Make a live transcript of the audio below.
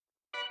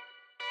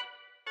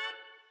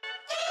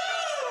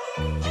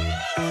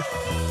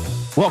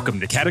Welcome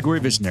to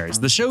Category Visionaries,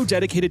 the show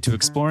dedicated to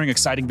exploring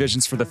exciting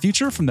visions for the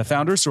future from the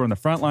founders who are on the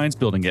front lines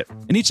building it.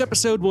 In each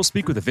episode, we'll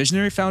speak with a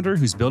visionary founder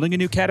who's building a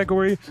new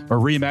category or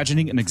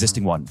reimagining an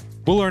existing one.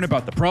 We'll learn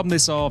about the problem they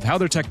solve, how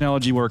their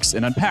technology works,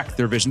 and unpack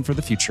their vision for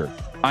the future.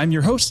 I'm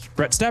your host,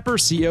 Brett Stapper,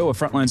 CEO of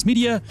Frontlines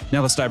Media.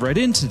 Now let's dive right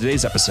into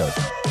today's episode.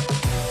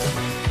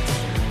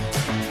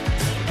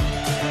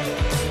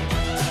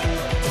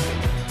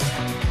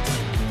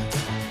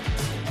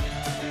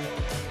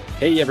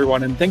 Hey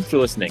everyone, and thanks for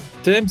listening.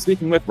 Today I'm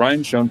speaking with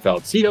Ryan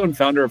Schonfeld, CEO and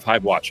founder of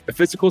Hivewatch, a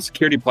physical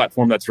security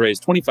platform that's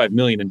raised $25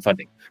 million in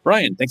funding.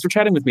 Ryan, thanks for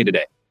chatting with me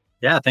today.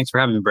 Yeah, thanks for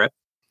having me, Brett.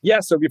 Yeah,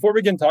 so before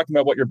we begin talking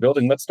about what you're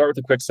building, let's start with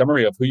a quick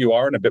summary of who you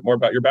are and a bit more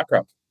about your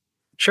background.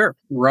 Sure.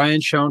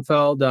 Ryan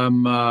Schonfeld.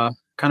 I'm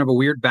kind of a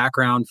weird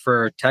background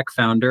for a tech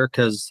founder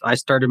because I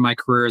started my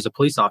career as a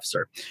police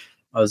officer.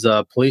 I was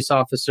a police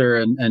officer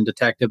and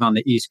detective on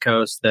the East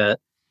Coast that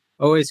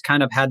always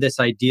kind of had this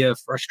idea of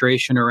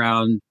frustration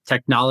around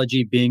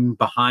technology being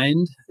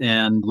behind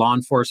and law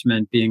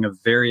enforcement being a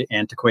very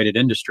antiquated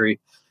industry.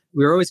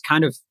 We were always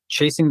kind of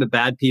chasing the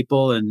bad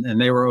people and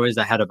they were always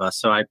ahead of us.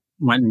 So I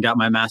went and got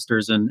my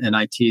master's in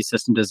IT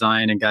system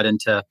design and got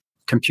into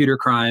computer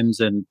crimes.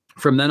 And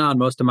from then on,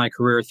 most of my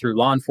career through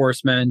law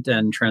enforcement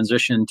and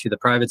transition to the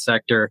private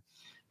sector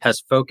has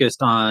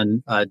focused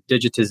on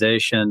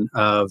digitization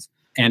of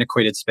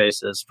antiquated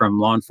spaces from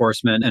law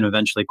enforcement and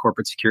eventually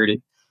corporate security.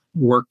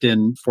 Worked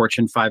in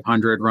Fortune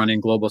 500 running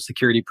global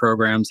security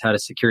programs, had a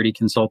security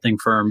consulting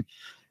firm,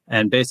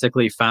 and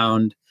basically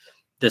found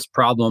this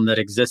problem that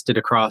existed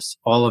across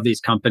all of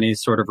these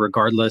companies, sort of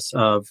regardless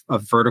of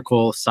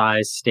vertical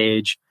size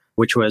stage,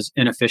 which was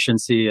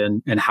inefficiency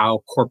and how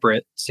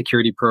corporate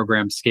security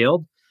programs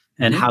scaled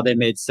and how they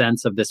made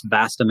sense of this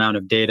vast amount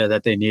of data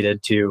that they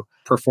needed to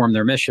perform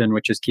their mission,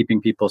 which is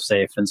keeping people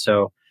safe. And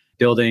so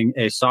building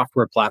a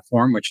software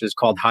platform, which is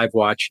called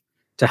Hivewatch,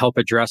 to help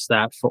address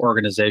that for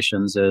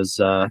organizations is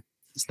the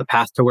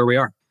path to where we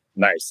are.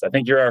 Nice. I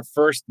think you're our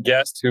first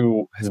guest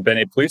who has been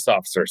a police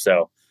officer,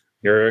 so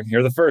you're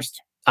the first.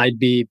 I'd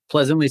be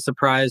pleasantly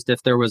surprised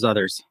if there was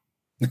others.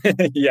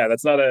 Yeah,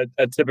 that's not a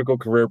typical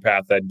career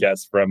path, I'd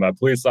guess, from a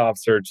police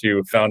officer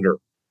to founder.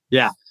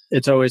 Yeah,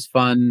 it's always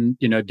fun,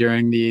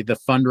 during the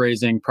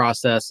fundraising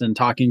process and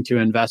talking to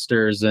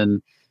investors.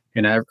 And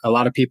a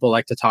lot of people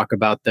like to talk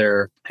about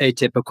their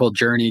atypical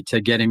journey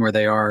to getting where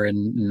they are.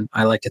 And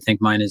I like to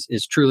think mine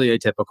is truly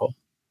atypical.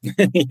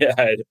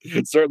 Yeah,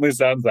 it certainly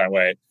sounds that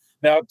way.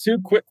 Now, two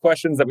quick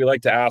questions that we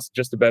like to ask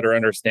just to better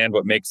understand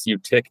what makes you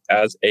tick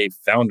as a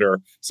founder.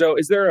 So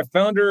is there a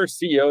founder or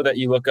CEO that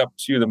you look up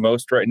to the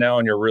most right now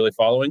and you're really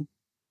following?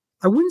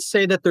 I wouldn't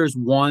say that there's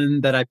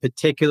one that I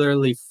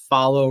particularly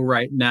follow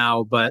right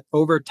now, but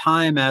over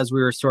time, as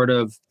we were sort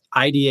of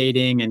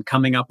ideating and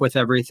coming up with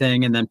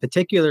everything. And then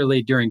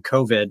particularly during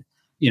COVID,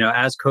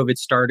 as COVID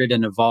started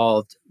and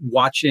evolved,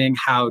 watching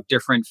how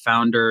different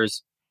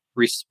founders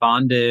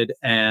responded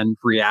and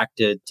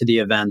reacted to the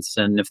events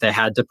and if they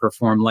had to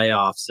perform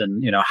layoffs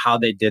and, how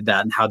they did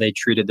that and how they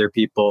treated their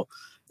people.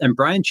 And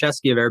Brian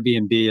Chesky of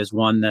Airbnb is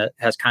one that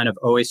has kind of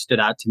always stood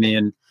out to me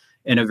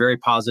in a very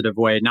positive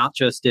way, not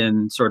just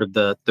in sort of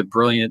the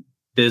brilliant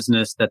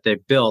business that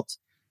they've built,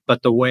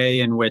 but the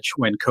way in which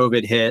when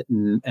COVID hit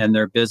and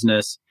their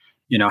business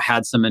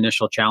had some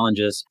initial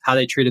challenges, how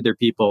they treated their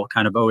people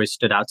kind of always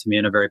stood out to me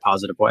in a very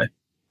positive way.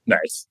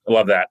 Nice. I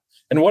love that.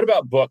 And what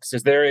about books?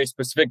 Is there a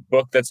specific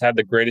book that's had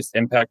the greatest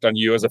impact on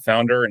you as a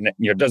founder? And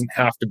it doesn't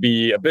have to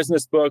be a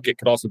business book. It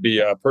could also be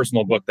a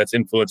personal book that's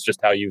influenced just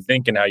how you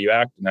think and how you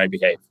act and how you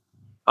behave.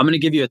 I'm going to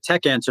give you a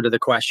tech answer to the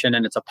question,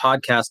 and it's a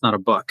podcast, not a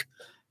book.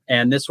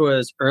 And this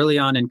was early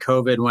on in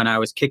COVID when I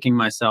was kicking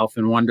myself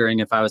and wondering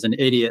if I was an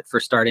idiot for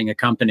starting a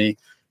company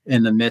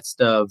in the midst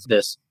of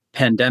this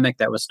pandemic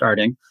that was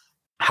starting.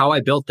 How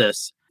I built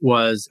this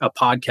was a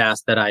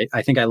podcast that I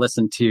think I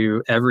listened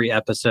to every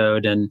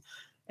episode and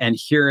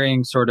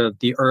hearing sort of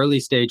the early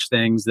stage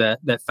things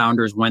that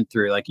founders went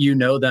through. Like,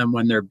 them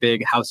when they're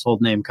big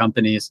household name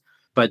companies,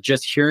 but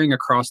just hearing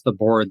across the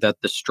board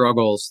that the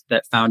struggles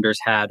that founders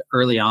had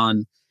early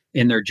on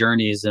in their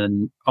journeys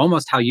and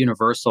almost how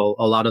universal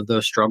a lot of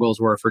those struggles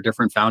were for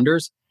different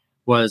founders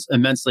was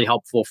immensely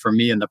helpful for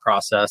me in the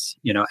process,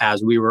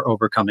 as we were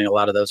overcoming a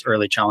lot of those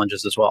early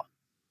challenges as well.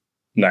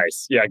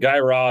 Nice. Yeah, Guy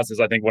Raz is,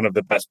 I think, one of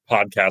the best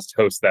podcast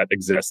hosts that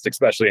exist,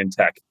 especially in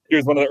tech. He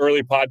was one of the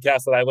early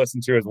podcasts that I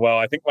listened to as well.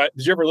 I think,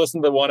 did you ever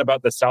listen to the one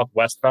about the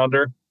Southwest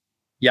founder?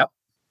 Yep.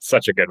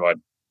 Such a good one.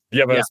 Do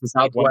you have a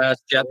specific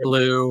Southwest, one?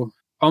 JetBlue,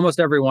 almost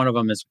every one of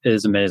them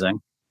is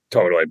amazing.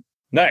 Totally.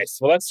 Nice.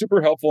 Well, that's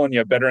super helpful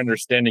in better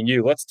understanding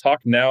you. Let's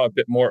talk now a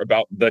bit more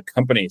about the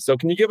company. So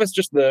can you give us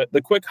just the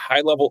quick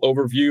high-level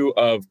overview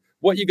of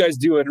what you guys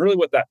do and really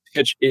what that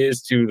pitch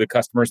is to the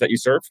customers that you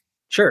serve?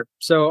 Sure.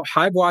 So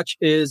Hivewatch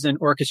is an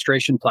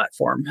orchestration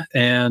platform,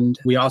 and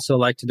we also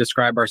like to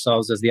describe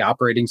ourselves as the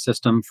operating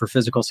system for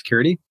physical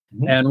security.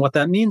 Mm-hmm. And what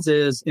that means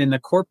is in the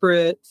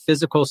corporate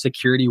physical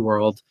security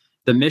world,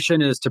 the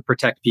mission is to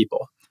protect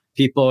people.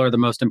 People are the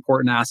most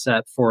important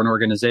asset for an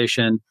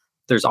organization.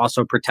 There's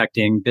also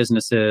protecting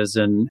businesses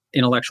and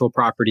intellectual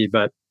property.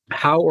 But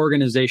how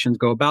organizations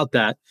go about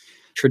that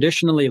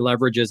traditionally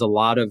leverages a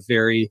lot of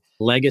very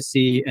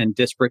legacy and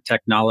disparate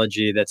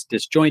technology that's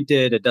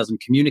disjointed. It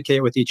doesn't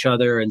communicate with each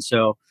other. And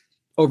so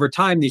over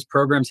time, these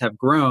programs have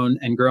grown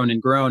and grown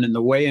and grown. And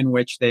the way in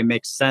which they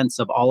make sense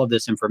of all of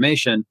this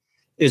information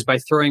is by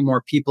throwing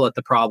more people at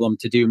the problem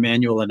to do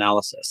manual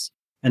analysis.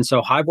 And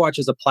so Hivewatch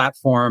is a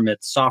platform.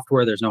 It's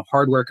software. There's no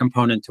hardware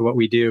component to what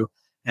we do,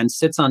 and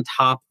sits on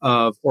top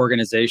of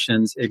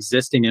organizations'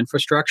 existing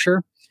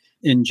infrastructure,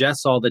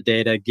 ingests all the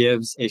data,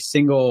 gives a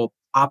single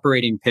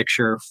operating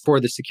picture for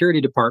the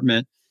security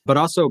department, but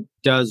also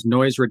does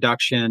noise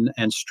reduction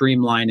and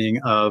streamlining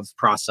of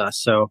process.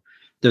 So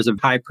there's a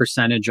high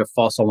percentage of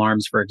false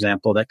alarms, for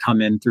example, that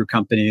come in through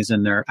companies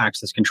and their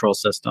access control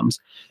systems.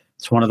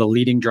 It's one of the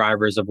leading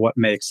drivers of what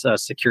makes a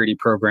security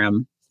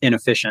program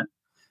inefficient.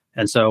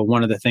 And so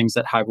one of the things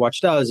that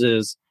Hivewatch does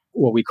is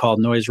what we call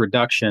noise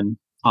reduction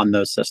on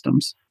those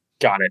systems.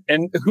 Got it.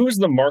 And who's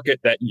the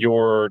market that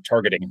you're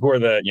targeting? Who are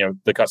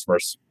the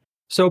customers?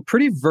 So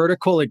pretty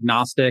vertical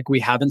agnostic. We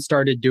haven't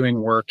started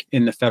doing work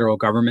in the federal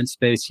government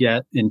space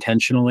yet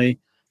intentionally.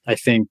 I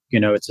think,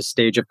 it's a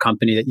stage of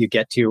company that you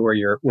get to where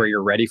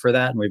you're ready for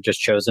that. And we've just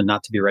chosen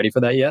not to be ready for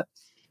that yet.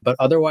 But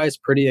otherwise,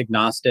 pretty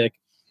agnostic.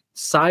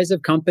 Size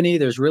of company,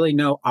 there's really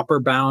no upper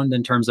bound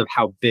in terms of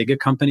how big a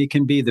company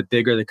can be. The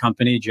bigger the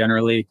company,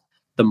 generally,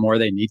 the more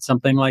they need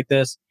something like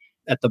this.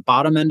 At the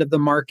bottom end of the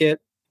market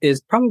is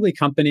probably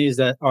companies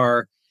that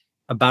are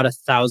about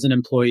 1,000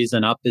 employees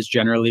and up is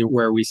generally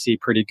where we see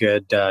pretty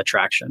good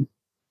traction.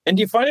 And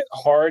do you find it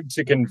hard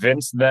to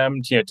convince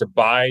them to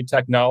buy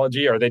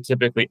technology? Are they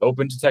typically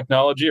open to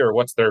technology, or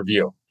what's their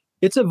view?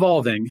 It's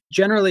evolving.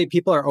 Generally,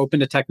 people are open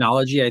to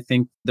technology. I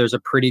think there's a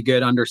pretty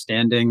good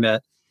understanding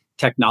that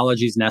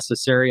technology is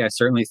necessary. I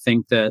certainly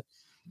think that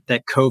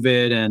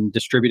COVID and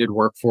distributed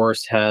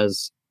workforce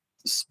has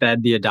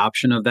sped the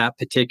adoption of that,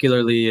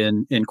 particularly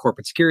in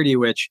corporate security,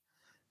 which,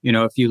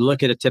 if you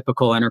look at a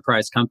typical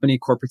enterprise company,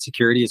 corporate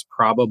security is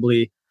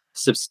probably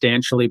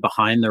substantially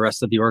behind the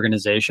rest of the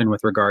organization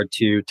with regard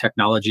to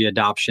technology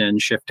adoption,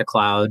 shift to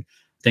cloud,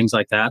 things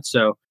like that.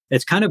 So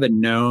it's kind of a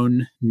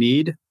known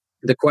need.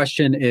 The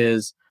question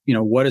is,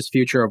 what does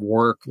future of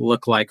work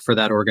look like for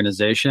that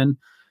organization?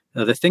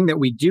 The thing that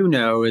we do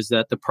know is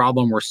that the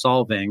problem we're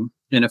solving,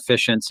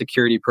 inefficient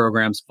security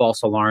programs,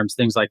 false alarms,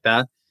 things like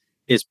that,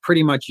 is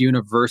pretty much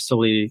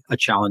universally a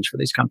challenge for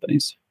these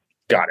companies.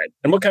 Got it.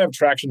 And what kind of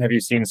traction have you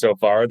seen so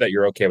far that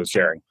you're okay with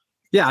sharing?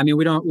 Yeah,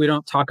 we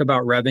don't talk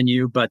about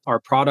revenue, but our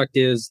product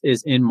is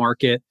in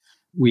market.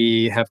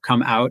 We have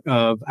come out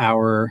of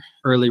our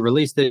early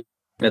release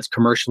that's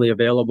commercially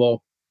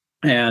available,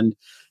 and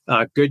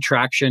good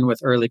traction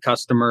with early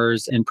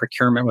customers and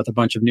procurement with a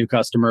bunch of new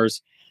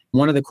customers.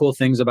 One of the cool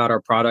things about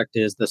our product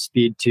is the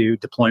speed to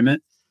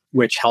deployment,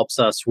 which helps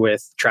us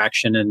with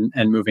traction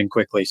and moving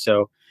quickly.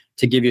 So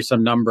to give you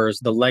some numbers,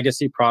 the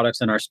legacy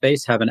products in our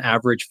space have an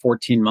average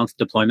 14-month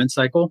deployment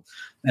cycle.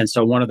 And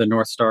so one of the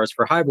North Stars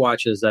for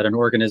Hivewatch is that an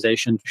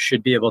organization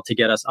should be able to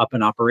get us up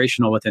and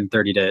operational within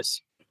 30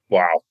 days.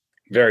 Wow.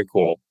 Very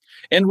cool.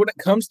 And when it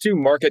comes to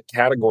market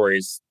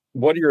categories,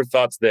 what are your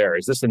thoughts there?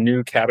 Is this a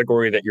new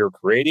category that you're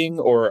creating,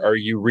 or are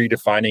you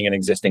redefining an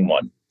existing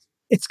one?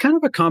 It's kind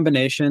of a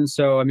combination.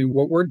 So,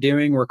 what we're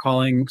doing, we're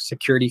calling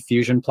Security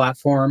Fusion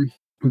Platform.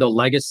 The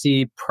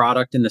legacy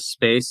product in the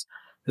space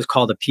is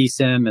called a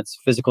PSIM. It's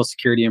Physical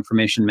Security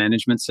Information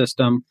Management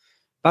System,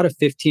 about a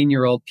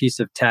 15-year-old piece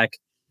of tech.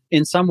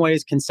 In some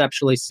ways,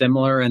 conceptually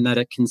similar in that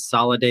it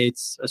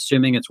consolidates,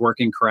 assuming it's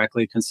working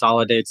correctly,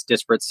 consolidates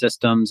disparate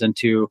systems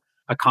into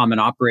a common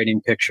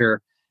operating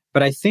picture.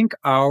 But I think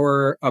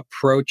our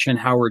approach and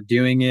how we're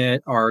doing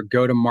it, our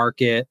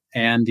go-to-market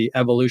and the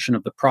evolution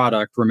of the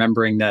product,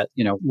 remembering that,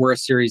 we're a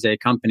Series A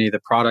company, the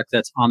product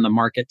that's on the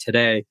market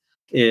today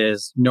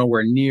is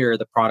nowhere near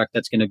the product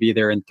that's going to be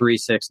there in 3,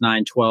 6,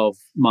 9, 12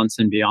 months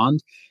and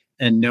beyond.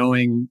 And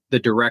knowing the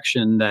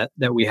direction that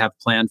we have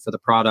planned for the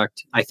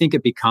product, I think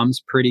it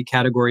becomes pretty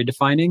category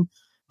defining.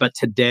 But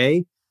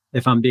today,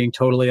 if I'm being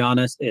totally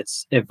honest,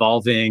 it's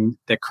evolving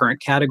the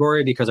current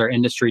category because our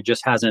industry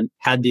just hasn't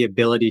had the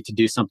ability to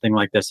do something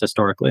like this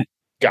historically.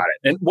 Got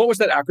it. And what was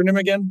that acronym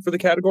again for the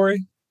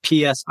category?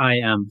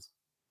 PSIM.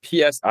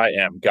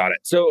 PSIM. Got it.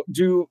 So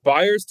do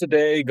buyers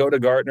today go to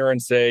Gartner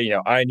and say,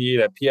 I need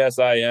a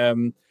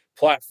PSIM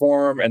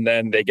platform, and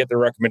then they get their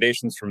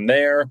recommendations from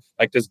there?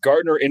 Like, does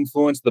Gartner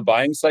influence the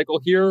buying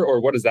cycle here,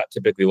 or what does that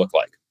typically look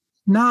like?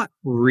 Not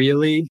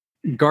really.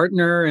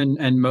 Gartner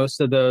and most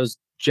of those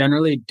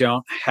generally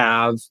don't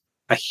have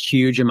a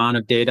huge amount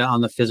of data on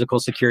the physical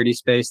security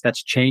space.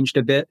 That's changed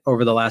a bit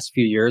over the last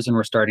few years, and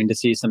we're starting to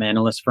see some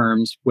analyst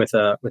firms with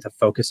a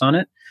focus on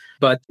it.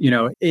 But,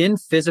 in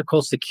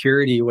physical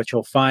security, what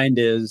you'll find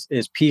is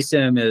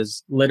PSIM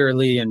is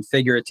literally and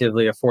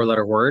figuratively a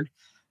 4-letter word.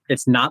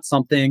 It's not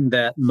something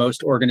that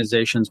most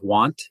organizations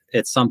want.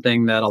 It's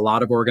something that a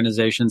lot of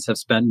organizations have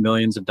spent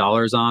millions of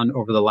dollars on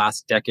over the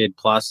last decade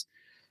plus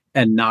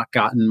and not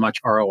gotten much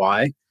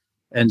ROI.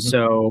 And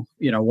so,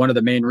 one of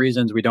the main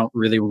reasons we don't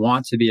really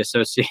want to be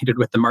associated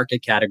with the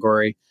market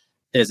category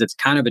is it's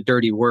kind of a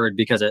dirty word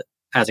because it,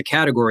 as a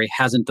category,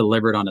 hasn't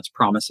delivered on its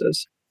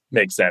promises.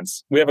 Makes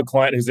sense. We have a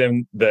client who's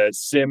in the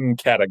SIM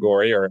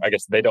category, or I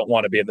guess they don't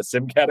want to be in the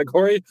SIM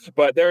category,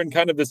 but they're in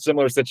kind of this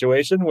similar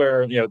situation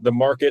where, the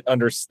market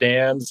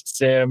understands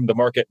SIM, the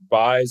market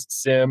buys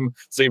SIM.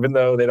 So even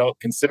though they don't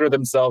consider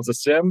themselves a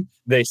SIM,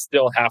 they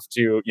still have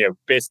to,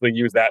 basically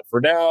use that for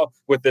now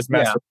with this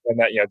master plan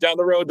that, down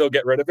the road, they'll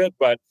get rid of it.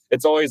 But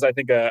it's always, I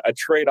think, a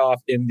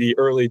trade-off in the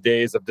early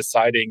days of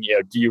deciding,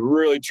 do you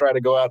really try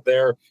to go out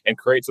there and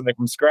create something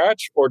from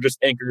scratch or just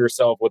anchor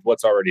yourself with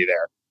what's already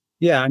there?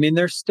 Yeah, I mean,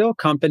 there's still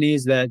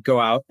companies that go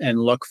out and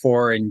look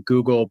for and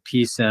Google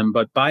PSIM,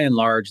 but by and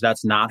large,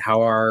 that's not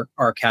how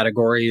our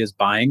category is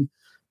buying.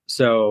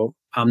 So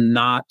I'm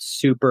not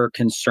super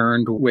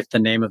concerned with the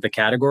name of the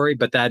category,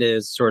 but that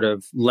is sort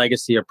of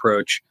legacy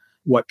approach,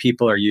 what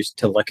people are used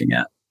to looking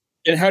at.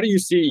 And how do you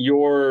see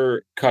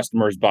your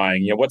customers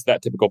buying? What's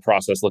that typical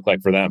process look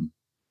like for them?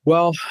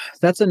 Well,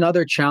 that's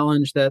another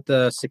challenge that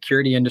the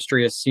security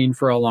industry has seen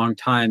for a long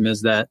time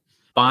is that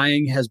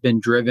buying has been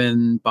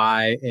driven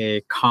by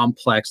a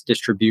complex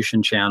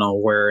distribution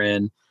channel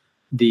wherein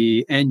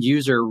the end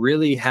user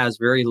really has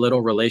very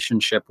little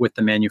relationship with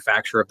the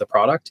manufacturer of the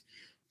product.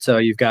 So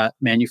you've got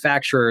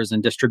manufacturers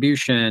and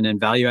distribution and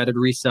value-added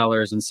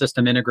resellers and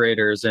system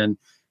integrators. And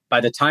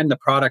by the time the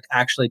product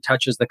actually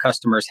touches the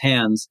customer's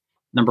hands,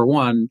 number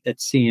one,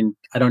 it's seen,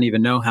 I don't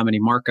even know how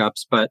many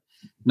markups, but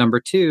number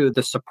two,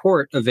 the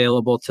support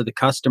available to the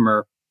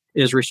customer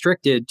is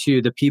restricted to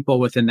the people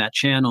within that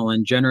channel.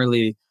 And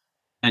generally,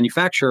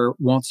 manufacturer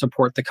won't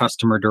support the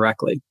customer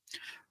directly.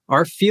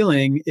 Our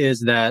feeling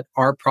is that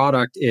our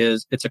product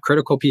it's a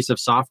critical piece of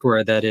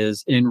software that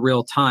is in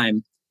real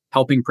time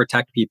helping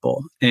protect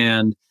people.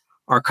 And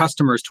our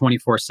customers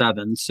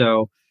 24/7.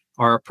 So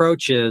our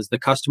approach is the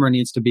customer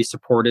needs to be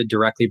supported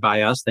directly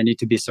by us. They need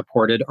to be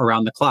supported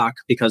around the clock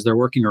because they're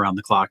working around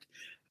the clock.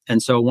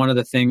 And so one of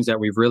the things that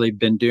we've really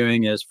been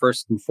doing is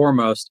first and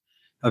foremost,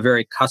 a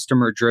very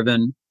customer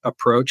driven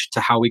approach to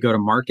how we go to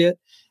market.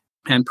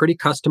 And pretty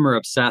customer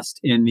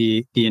obsessed in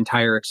the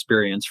entire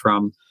experience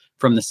from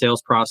the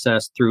sales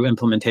process through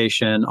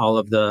implementation, all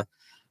of the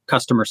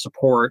customer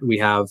support. We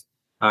have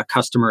a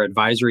customer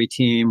advisory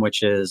team,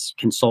 which is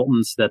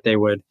consultants that they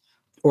would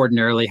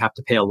ordinarily have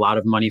to pay a lot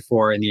of money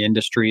for in the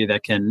industry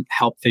that can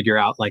help figure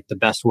out like the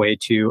best way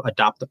to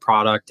adopt the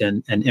product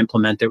and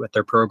implement it with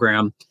their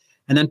program.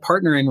 And then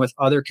partnering with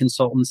other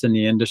consultants in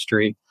the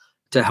industry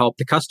to help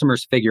the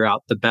customers figure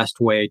out the best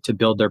way to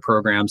build their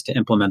programs to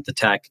implement the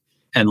tech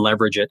and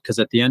leverage it. Because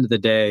at the end of the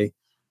day,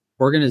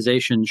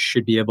 organizations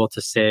should be able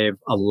to save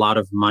a lot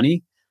of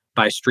money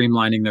by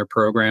streamlining their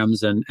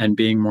programs and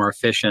being more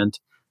efficient.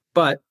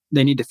 But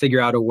they need to figure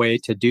out a way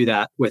to do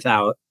that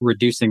without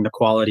reducing the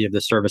quality of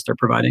the service they're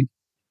providing.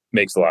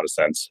 Makes a lot of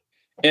sense.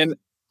 And,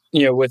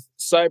 with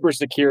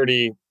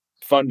cybersecurity,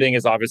 funding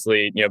has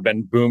obviously,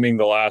 been booming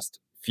the last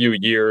few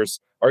years.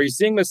 Are you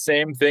seeing the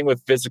same thing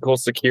with physical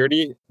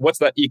security? What's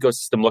that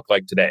ecosystem look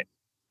like today?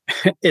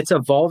 It's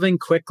evolving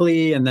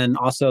quickly. And then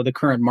also the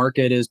current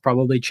market is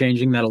probably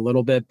changing that a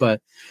little bit.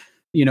 But,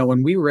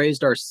 when we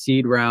raised our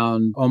seed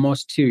round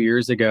almost 2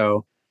 years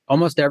ago,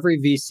 almost every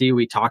VC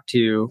we talked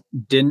to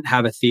didn't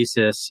have a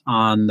thesis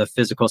on the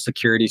physical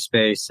security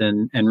space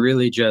and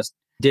really just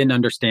didn't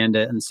understand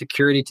it. And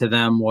security to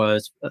them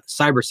was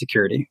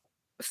cybersecurity.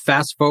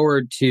 Fast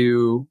forward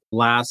to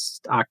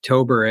last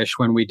October-ish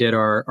when we did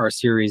our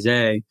Series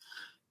A,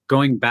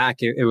 going back,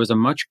 it was a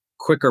much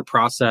quicker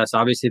process.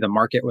 Obviously, the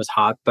market was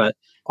hot, but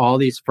all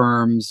these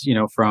firms,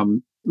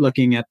 from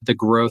looking at the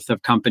growth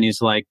of companies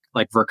like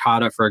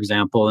Verkada, for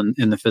example,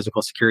 in the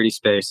physical security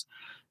space,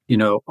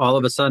 all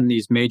of a sudden,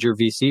 these major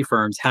VC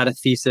firms had a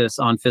thesis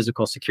on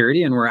physical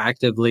security and were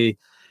actively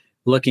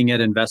looking at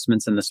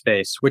investments in the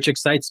space, which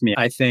excites me.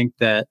 I think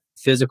that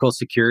physical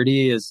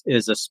security is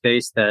a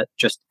space that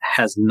just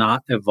has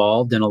not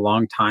evolved in a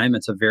long time.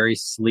 It's a very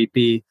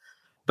sleepy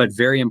but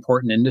very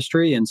important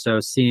industry. And so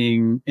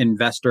seeing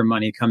investor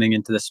money coming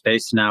into the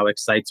space now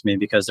excites me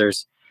because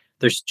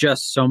there's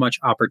just so much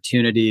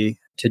opportunity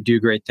to do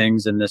great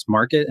things in this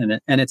market.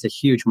 And it's a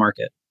huge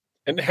market.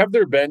 And have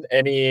there been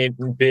any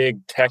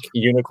big tech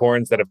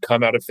unicorns that have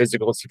come out of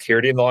physical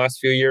security in the last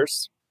few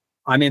years?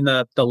 I mean,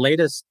 the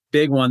latest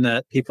big one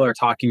that people are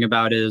talking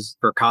about is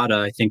Verkada.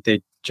 I think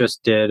they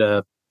just did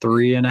a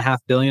 $3.5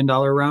 billion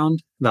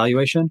round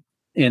valuation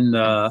in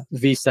the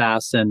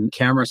VSaaS and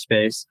camera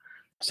space.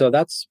 So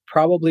that's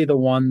probably the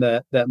one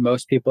that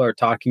most people are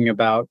talking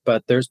about.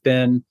 But there's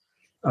been,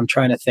 I'm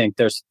trying to think,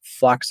 there's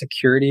Flock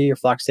Security or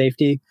Flock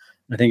Safety,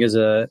 I think is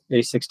a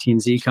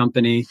A16Z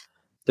company.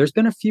 There's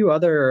been a few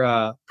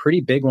other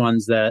pretty big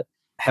ones that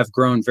have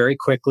grown very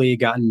quickly,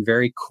 gotten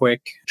very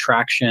quick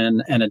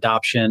traction and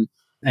adoption,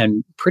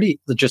 and pretty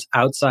just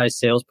outsized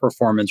sales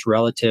performance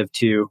relative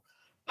to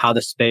how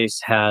the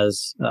space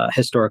has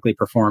historically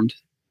performed.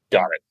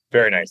 Got it.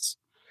 Very nice.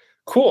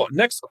 Cool.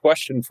 Next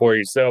question for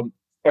you. So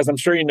As I'm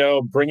sure you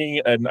know, bringing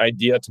an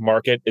idea to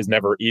market is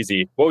never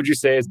easy. What would you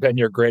say has been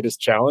your greatest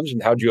challenge,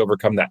 and how did you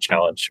overcome that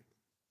challenge?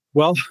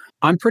 Well,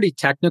 I'm pretty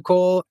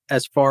technical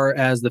as far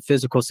as the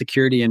physical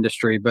security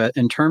industry, but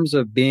in terms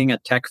of being a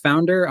tech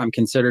founder, I'm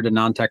considered a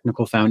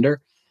non-technical founder.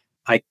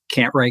 I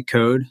can't write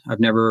code. I've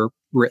never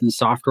written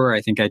software.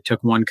 I think I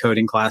took one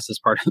coding class as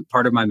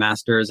part of my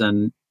master's,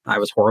 and I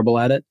was horrible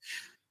at it.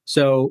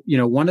 So,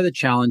 one of the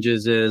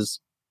challenges is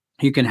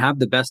you can have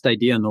the best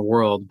idea in the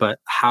world, but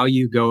how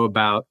you go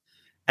about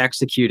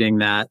executing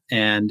that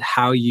and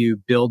how you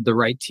build the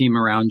right team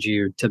around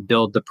you to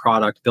build the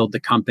product, build the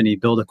company,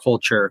 build a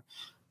culture.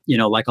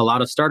 Like a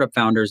lot of startup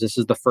founders, this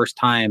is the first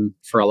time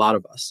for a lot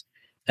of us.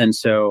 And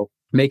so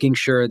making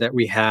sure that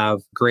we have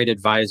great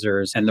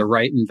advisors and the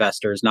right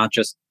investors, not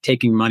just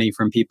taking money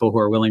from people who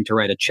are willing to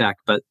write a check,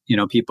 but,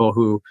 people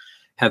who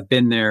have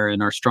been there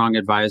and are strong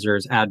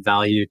advisors, add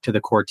value to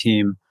the core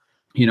team.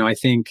 I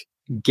think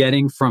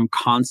getting from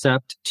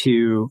concept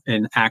to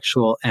an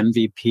actual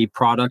MVP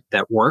product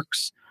that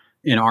works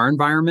in our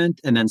environment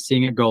and then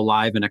seeing it go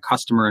live in a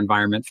customer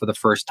environment for the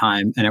first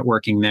time and it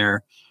working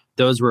there.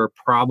 Those were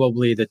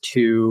probably the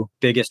two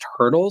biggest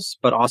hurdles,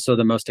 but also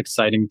the most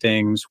exciting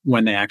things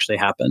when they actually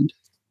happened.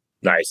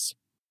 Nice.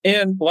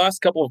 And last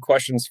couple of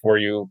questions for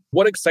you.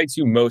 What excites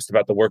you most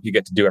about the work you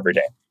get to do every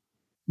day?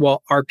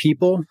 Well, our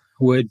people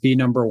would be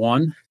number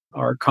one.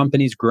 Our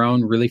company's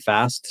grown really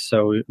fast.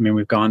 So,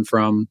 we've gone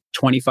from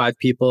 25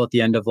 people at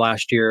the end of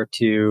last year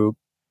to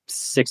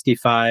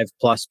 65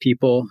 plus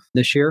people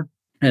this year.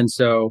 And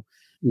so,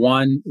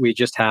 one, we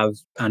just have,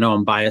 I know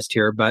I'm biased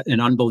here, but an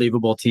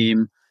unbelievable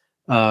team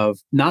of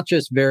not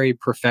just very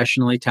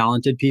professionally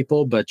talented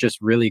people, but just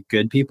really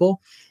good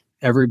people.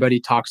 Everybody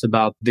talks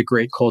about the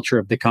great culture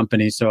of the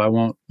company. So I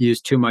won't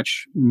use too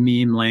much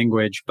meme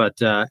language,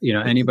 but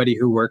anybody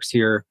who works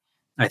here,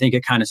 I think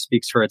it kind of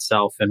speaks for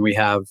itself. And we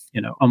have,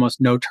 almost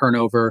no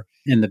turnover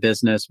in the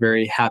business,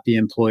 very happy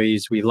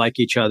employees. We like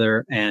each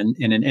other. And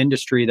in an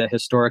industry that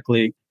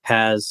historically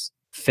has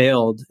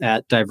failed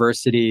at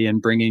diversity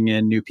and bringing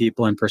in new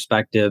people and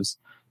perspectives,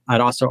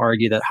 I'd also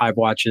argue that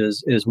Hivewatch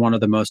is one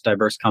of the most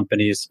diverse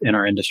companies in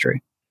our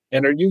industry.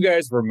 And are you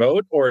guys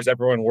remote, or is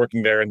everyone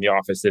working there in the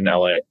office in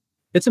LA?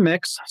 It's a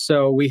mix.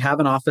 So we have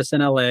an office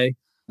in LA.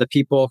 The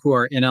people who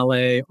are in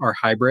LA are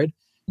hybrid,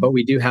 but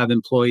we do have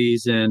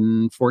employees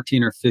in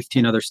 14 or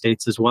 15 other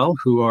states as well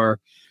who are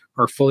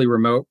fully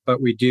remote.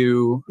 But we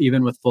do,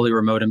 even with fully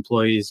remote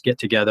employees, get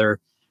together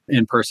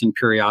in person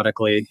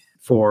periodically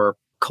for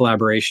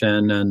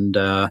collaboration and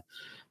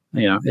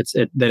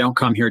they don't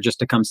come here just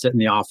to come sit in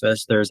the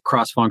office. There's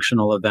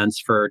cross-functional events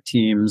for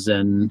teams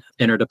and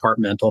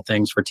interdepartmental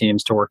things for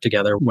teams to work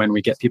together when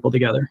we get people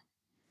together.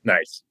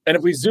 Nice. And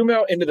if we zoom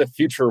out into the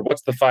future,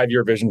 what's the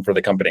 5-year vision for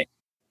the company?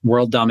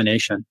 World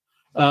domination.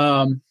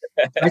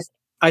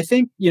 I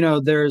think,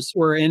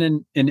 we're in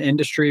an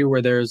industry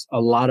where there's a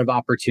lot of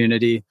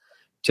opportunity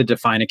to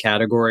define a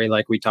category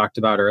like we talked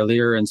about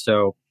earlier. And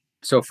so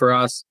for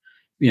us,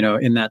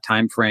 in that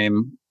time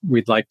frame,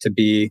 we'd like to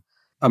be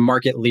a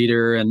market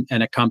leader and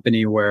a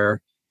company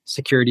where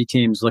security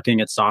teams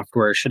looking at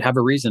software should have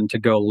a reason to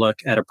go look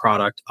at a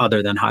product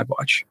other than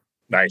Hivewatch.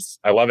 Nice.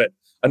 I love it.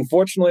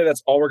 Unfortunately,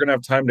 that's all we're going to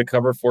have time to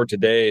cover for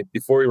today.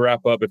 Before we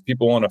wrap up, if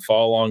people want to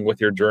follow along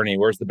with your journey,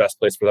 where's the best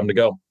place for them to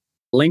go?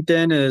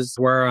 LinkedIn is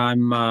where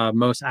I'm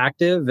most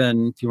active.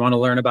 And if you want to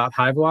learn about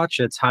Hivewatch,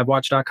 it's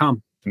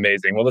hivewatch.com.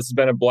 Amazing. Well, this has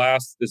been a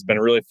blast. This has been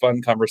a really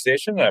fun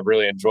conversation. I've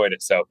really enjoyed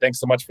it. So thanks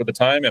so much for the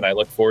time. And I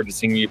look forward to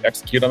seeing you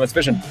execute on this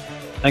vision.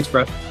 Thanks,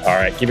 Brett. All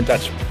right. Keep in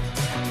touch.